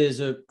 However, there's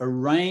a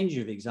range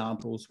of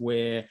examples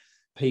where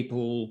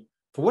people,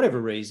 for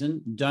whatever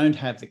reason, don't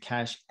have the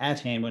cash at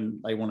hand when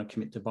they want to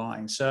commit to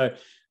buying. So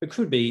it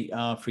could be,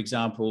 for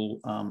example,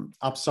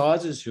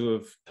 upsizers who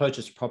have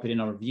purchased property a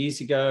number of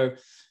years ago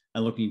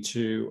and looking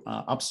to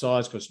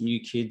upsize because new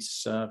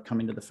kids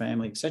come into the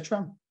family,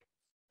 etc.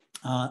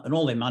 And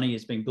all their money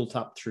is being built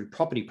up through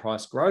property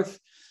price growth,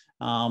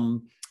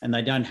 and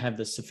they don't have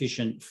the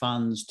sufficient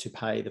funds to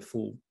pay the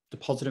full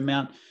deposit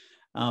amount,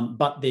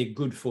 but they're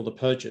good for the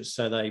purchase.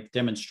 So they've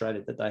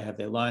demonstrated that they have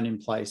their loan in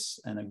place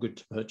and are good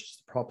to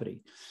purchase the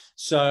property.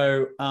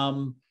 So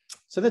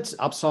So that's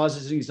upsize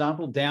as an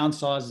example.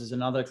 Downsize is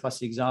another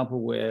classic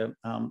example where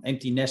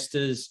empty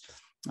nesters,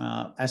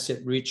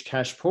 asset-rich,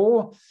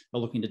 cash-poor, are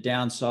looking to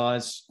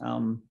downsize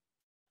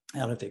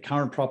out of their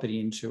current property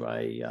into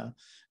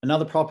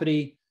another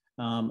property.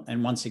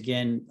 And once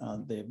again,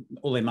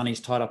 all their money is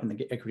tied up in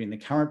the equity in the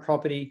current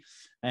property,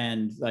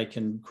 and they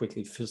can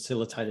quickly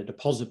facilitate a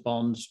deposit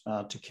bond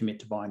to commit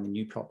to buying the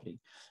new property.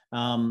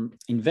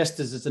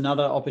 Investors is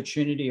another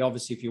opportunity.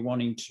 Obviously, if you're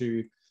wanting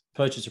to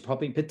purchase a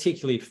property,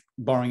 particularly if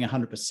borrowing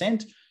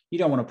 100%, you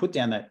don't want to put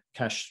down that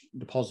cash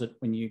deposit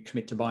when you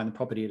commit to buying the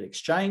property at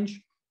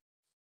exchange.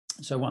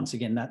 So once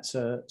again, that's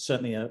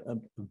certainly a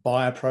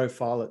buyer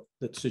profile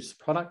that suits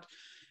the product.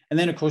 And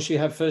then, of course, you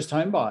have first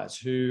home buyers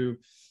who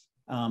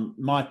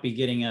might be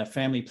getting a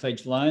family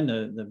pledge loan,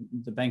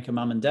 the banker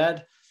mum and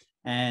dad,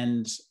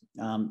 and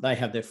they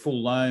have their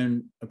full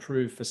loan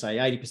approved for, say,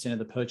 80% of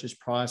the purchase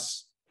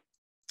price,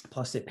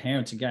 plus their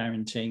parents are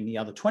guaranteeing the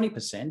other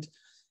 20%.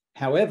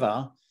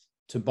 However,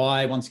 to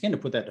buy, once again, to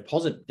put that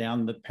deposit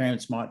down, the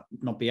parents might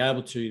not be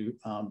able to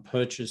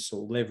purchase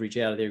or leverage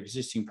out of their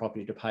existing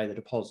property to pay the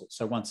deposit.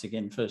 So once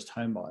again, first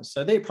home buyers.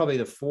 So they're probably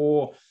the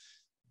four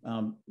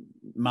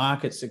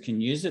markets that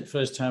can use it: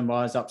 first home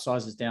buyers,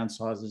 upsizers,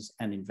 downsizers,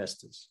 and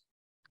investors.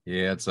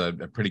 Yeah, it's a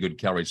pretty good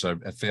coverage. So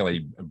a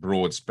fairly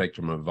broad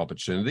spectrum of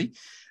opportunity.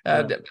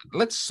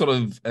 Let's sort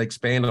of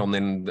expand on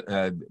then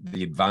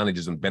the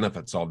advantages and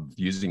benefits of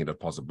using a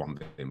deposit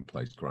bond then,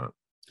 please, Grant.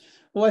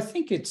 Well, I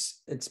think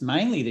it's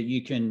mainly that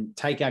you can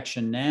take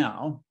action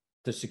now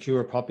to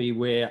secure a property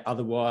where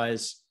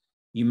otherwise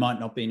you might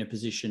not be in a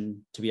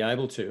position to be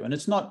able to. And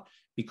it's not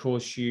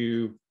because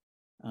the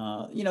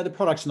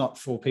product's not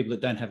for people that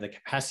don't have the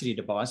capacity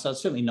to buy. So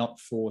it's certainly not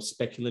for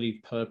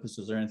speculative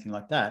purposes or anything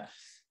like that.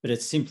 But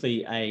it's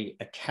simply a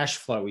cash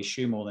flow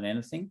issue more than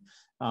anything,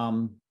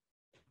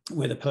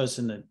 where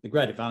the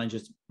great advantage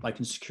is they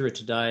can secure it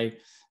today,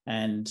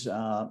 but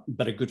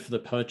are good for the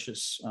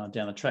purchase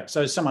down the track.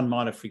 So someone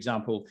might have, for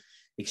example,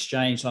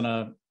 exchanged on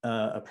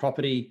a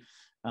property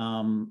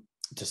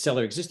to sell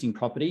their existing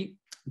property,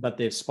 but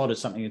they've spotted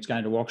something that's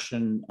going to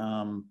auction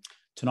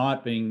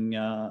tonight, being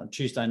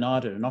Tuesday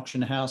night at an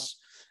auction house,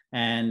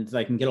 and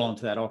they can get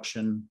onto that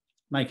auction,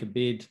 make a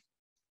bid,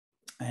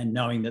 and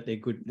knowing that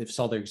they've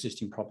sold their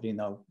existing property and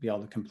they'll be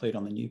able to complete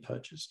on the new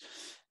purchase.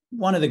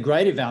 One of the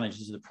great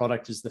advantages of the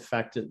product is the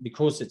fact that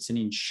because it's an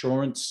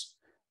insurance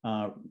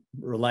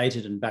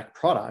related and backed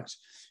product,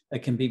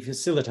 it can be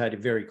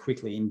facilitated very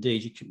quickly.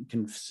 Indeed, you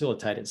can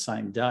facilitate it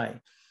same day.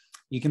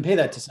 You compare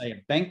that to, say,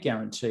 a bank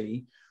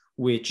guarantee,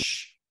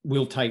 which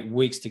will take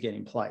weeks to get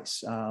in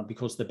place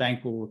because the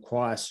bank will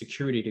require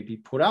security to be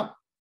put up,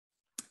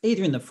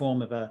 either in the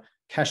form of a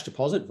cash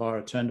deposit via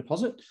a term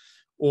deposit,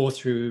 or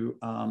through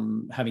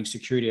having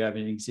security over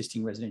an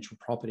existing residential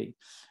property.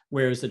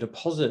 Whereas the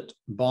deposit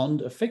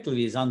bond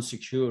effectively is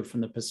unsecured from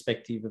the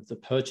perspective of the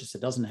purchaser,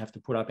 doesn't have to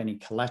put up any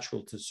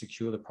collateral to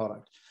secure the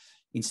product.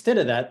 Instead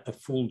of that, a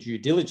full due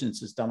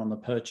diligence is done on the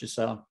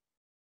purchaser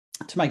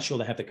to make sure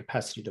they have the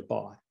capacity to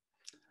buy.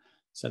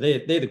 So they're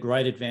the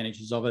great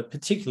advantages of it,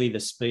 particularly the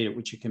speed at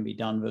which it can be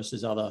done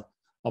versus other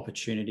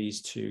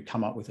opportunities to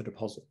come up with a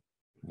deposit.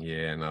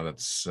 Yeah, no,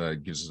 that's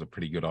gives us a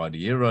pretty good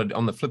idea.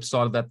 On the flip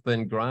side of that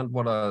then, Grant,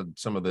 what are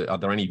are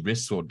there any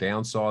risks or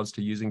downsides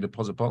to using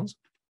deposit bonds?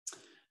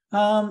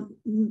 No,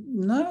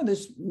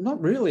 there's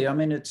not really. I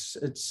mean, it's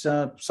as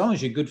long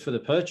as you're good for the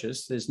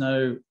purchase, there's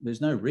no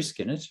risk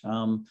in it.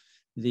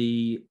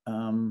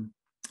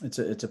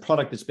 It's a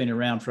product that's been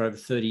around for over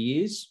 30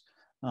 years.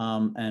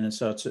 And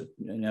so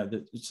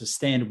it's a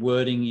standard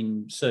wording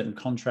in certain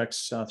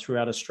contracts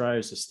throughout Australia.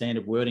 It's a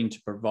standard wording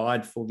to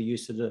provide for the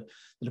use of the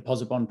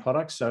deposit bond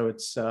product. So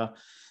it's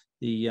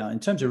in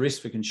terms of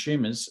risk for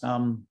consumers,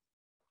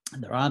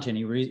 there aren't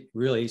any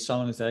really, so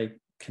long as they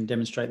can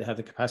demonstrate they have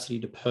the capacity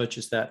to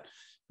purchase that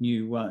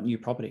new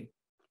property.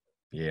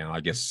 Yeah,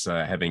 I guess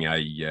having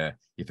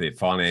if they're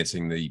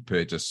financing the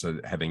purchase,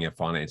 having a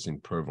financing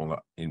approval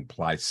in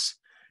place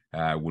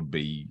would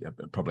be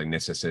probably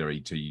necessary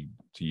to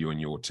you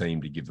and your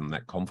team to give them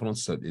that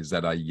confidence. So is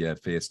that a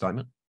fair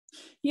statement?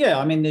 Yeah,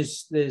 I mean,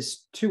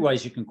 there's two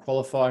ways you can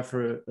qualify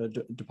for a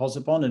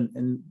deposit bond,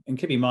 and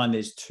keep in mind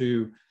there's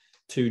two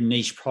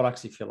niche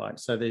products, if you like.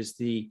 So there's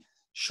the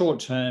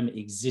short-term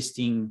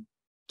existing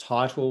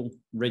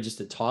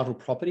registered title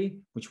property,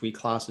 which we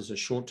class as a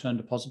short-term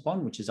deposit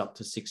bond, which is up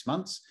to 6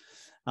 months.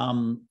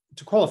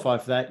 To qualify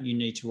for that, you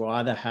need to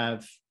either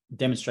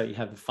demonstrate you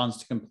have the funds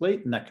to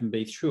complete, and that can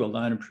be through a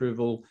loan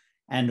approval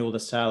and or the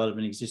sale of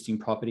an existing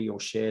property or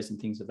shares and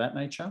things of that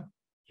nature.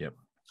 Yep.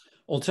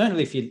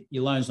 Alternatively, if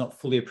your loan's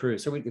not fully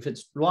approved, so if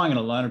it's relying on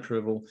a loan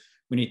approval,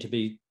 it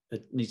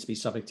needs to be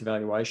subject to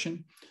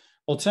valuation.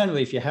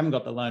 Alternatively, if you haven't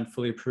got the loan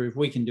fully approved,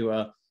 we can do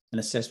an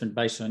assessment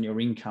based on your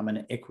income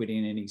and equity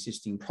in an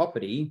existing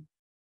property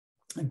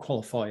and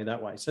qualify you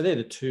that way. So they're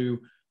the two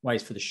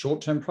ways for the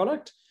short-term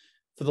product.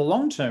 For the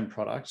long-term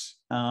product,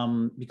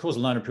 because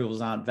loan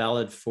approvals aren't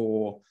valid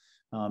for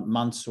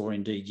months or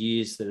indeed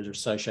years that are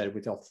associated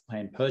with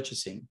off-plan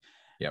purchasing,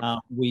 Yep.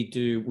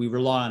 We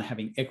rely on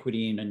having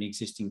equity in an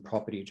existing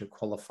property to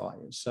qualify.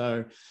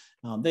 So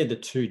they're the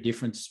two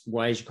different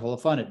ways you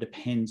qualify, and it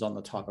depends on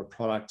the type of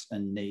product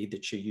and need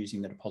that you're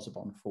using the deposit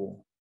bond for.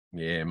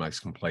 Yeah, it makes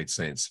complete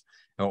sense.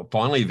 Now,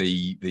 finally,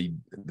 the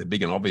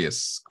big and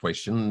obvious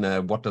question: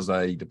 what does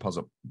a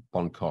deposit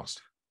bond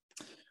cost?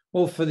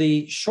 Well, for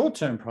the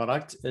short-term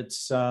product,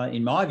 it's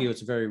in my view,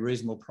 it's a very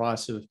reasonable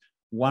price of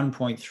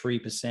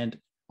 1.3%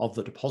 of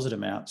the deposit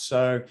amount.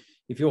 So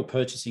if you're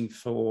purchasing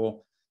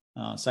for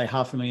say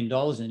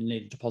 $500,000 and you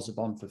need a deposit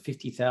bond for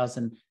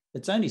 $50,000,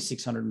 it's only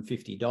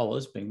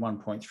 $650, being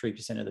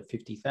 1.3% of the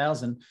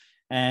 $50,000,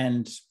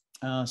 and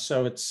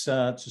so it's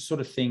a sort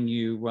of thing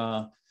you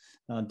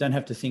don't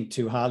have to think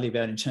too hardly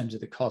about in terms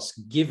of the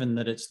cost, given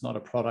that it's not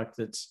a product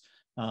that's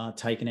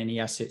taken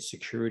any asset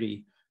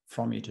security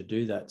from you to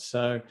do that.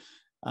 So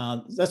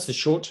that's the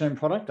short-term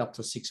product up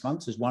to 6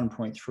 months is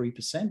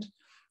 1.3%.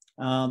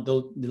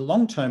 The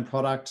long-term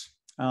product,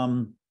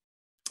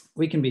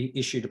 we can be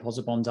issued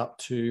deposit bonds up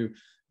to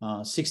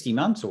 60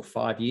 months or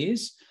 5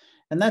 years.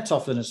 And that's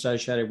often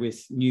associated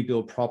with new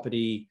build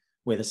property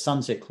where the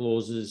sunset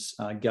clauses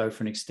go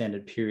for an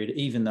extended period,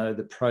 even though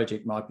the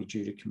project might be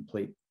due to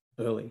complete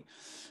early.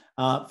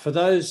 For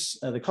those,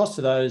 the cost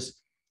of those,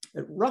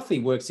 it roughly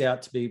works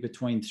out to be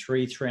between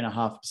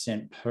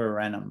 3.5% per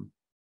annum.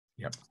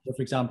 Yep. So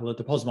for example, a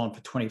deposit bond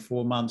for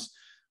 24 months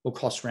will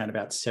cost around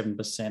about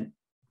 7%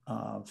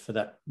 for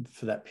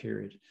that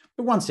period.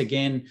 But once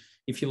again,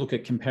 if you look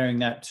at comparing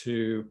that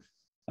to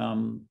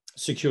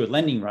secured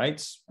lending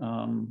rates,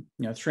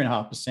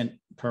 3.5%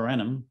 per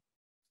annum,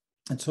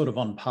 it's sort of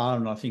on par.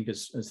 And I think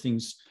as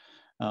things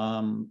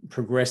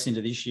progress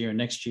into this year and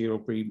next year, it'll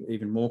be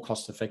even more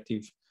cost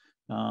effective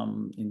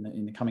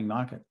in the coming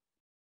market.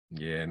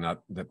 Yeah, no,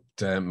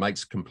 that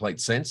makes complete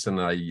sense, and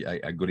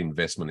a good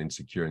investment in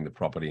securing the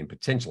property and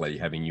potentially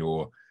having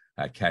your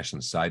cash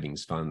and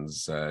savings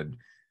funds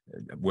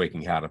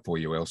working harder for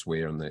you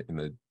elsewhere in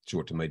the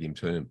short to medium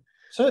term.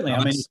 Certainly,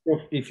 I mean,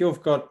 if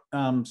you've got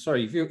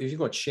if you've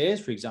got shares,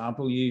 for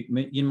example, you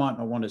might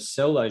not want to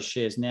sell those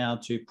shares now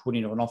to put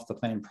into an off the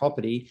plan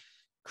property,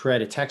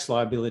 create a tax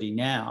liability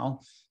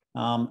now,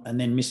 and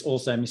then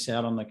also miss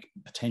out on the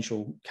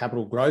potential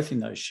capital growth in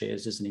those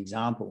shares, as an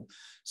example.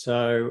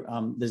 So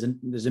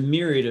there's a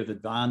myriad of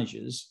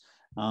advantages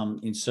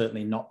in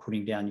certainly not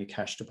putting down your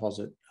cash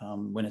deposit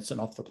when it's an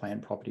off the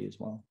plan property as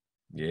well.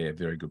 Yeah,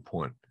 very good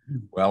point.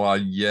 Well, I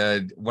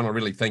want to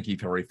really thank you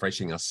for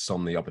refreshing us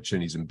on the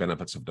opportunities and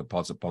benefits of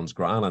deposit bonds,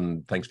 Grant,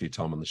 and thanks for your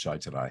time on the show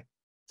today.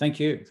 Thank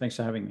you. Thanks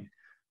for having me.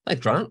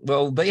 Thanks, Grant.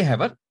 Well, there you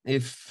have it.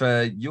 If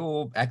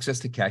your access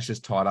to cash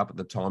is tied up at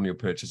the time you're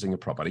purchasing a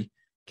property,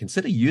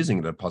 consider using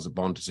a deposit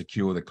bond to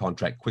secure the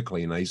contract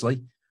quickly and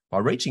easily by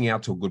reaching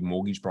out to a good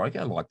mortgage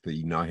broker like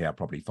the Know How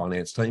Property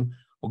Finance team,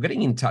 or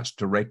getting in touch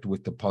direct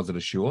with Deposit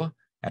Assure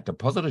at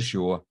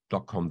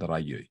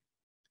depositassure.com.au.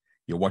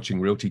 You're watching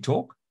Realty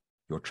Talk,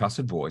 your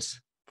trusted voice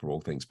for all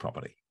things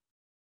property.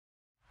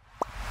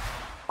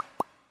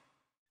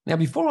 Now,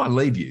 before I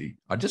leave you,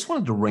 I just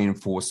wanted to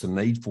reinforce the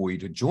need for you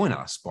to join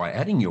us by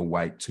adding your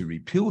weight to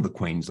repeal the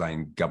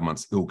Queensland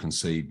Government's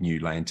ill-conceived new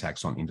land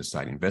tax on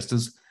interstate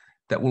investors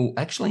that will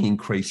actually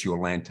increase your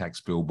land tax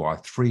bill by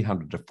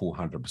 300 to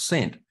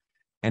 400%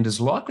 and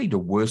is likely to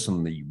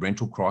worsen the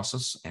rental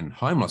crisis and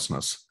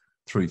homelessness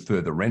through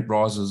further rent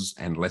rises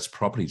and less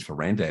properties for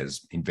rent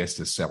as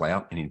investors sell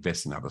out and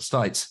invest in other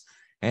states,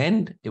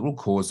 and it will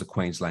cause the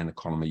Queensland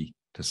economy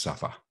to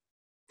suffer.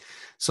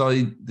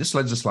 So this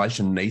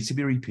legislation needs to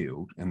be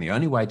repealed, and the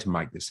only way to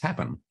make this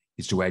happen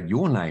is to add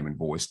your name and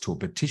voice to a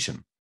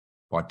petition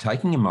by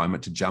taking a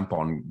moment to jump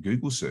on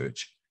Google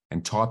search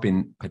and type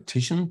in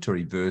petition to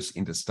reverse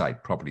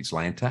interstate properties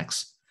land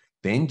tax.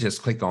 Then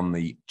just click on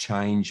the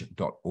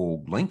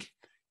change.org link,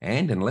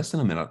 and in less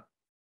than a minute,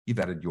 you've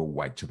added your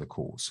weight to the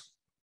cause.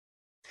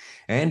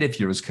 And if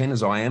you're as keen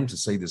as I am to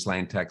see this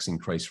land tax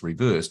increase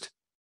reversed,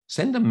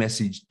 send a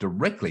message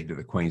directly to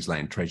the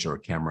Queensland Treasurer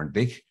Cameron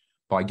Dick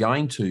by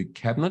going to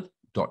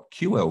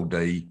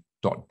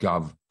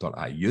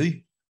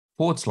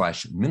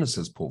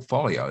cabinet.qld.gov.au/ministers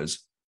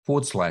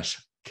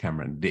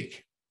portfolios/Cameron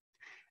Dick,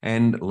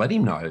 and let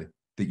him know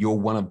that you're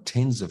one of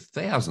tens of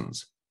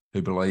thousands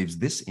who believes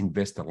this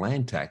investor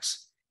land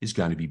tax is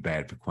going to be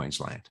bad for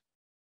Queensland.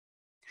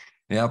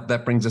 Now,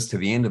 that brings us to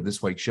the end of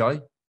this week's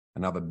show.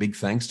 Another big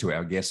thanks to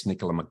our guests,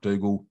 Nicola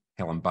McDougall,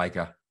 Helen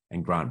Baker,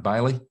 and Grant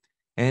Bailey.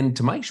 And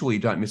to make sure you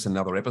don't miss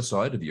another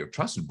episode of your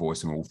trusted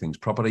voice in all things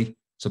property,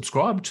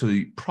 subscribe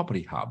to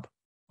Property Hub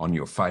on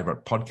your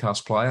favourite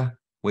podcast player,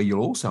 where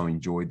you'll also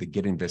enjoy the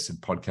Get Invested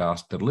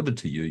podcast delivered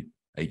to you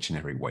each and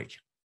every week.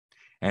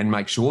 And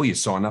make sure you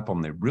sign up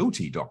on the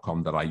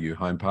realty.com.au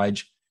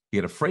homepage.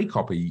 You get a free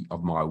copy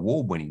of my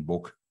award-winning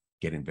book,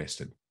 Get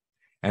Invested.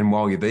 And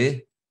while you're there,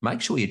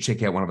 make sure you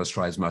check out one of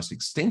Australia's most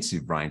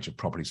extensive range of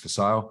properties for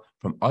sale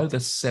from over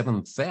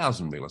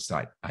 7,000 real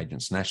estate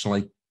agents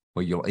nationally,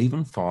 where you'll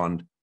even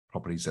find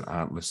properties that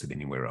aren't listed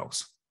anywhere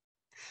else.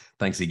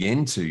 Thanks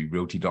again to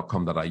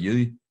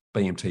realty.com.au,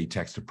 BMT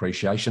Tax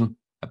Depreciation,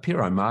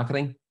 Apiro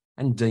Marketing,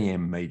 and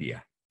DM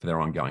Media for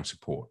their ongoing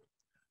support.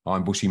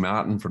 I'm Bushy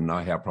Martin from Know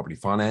How Property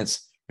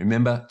Finance.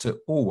 Remember to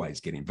always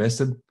get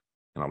invested,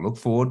 and I look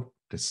forward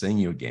to seeing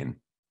you again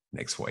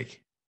next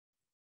week.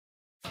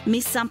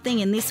 Miss something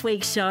in this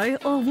week's show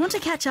or want to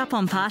catch up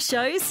on past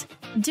shows?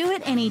 Do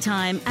it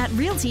anytime at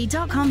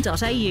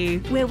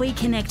realty.com.au, where we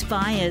connect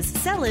buyers,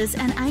 sellers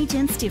and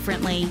agents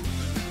differently.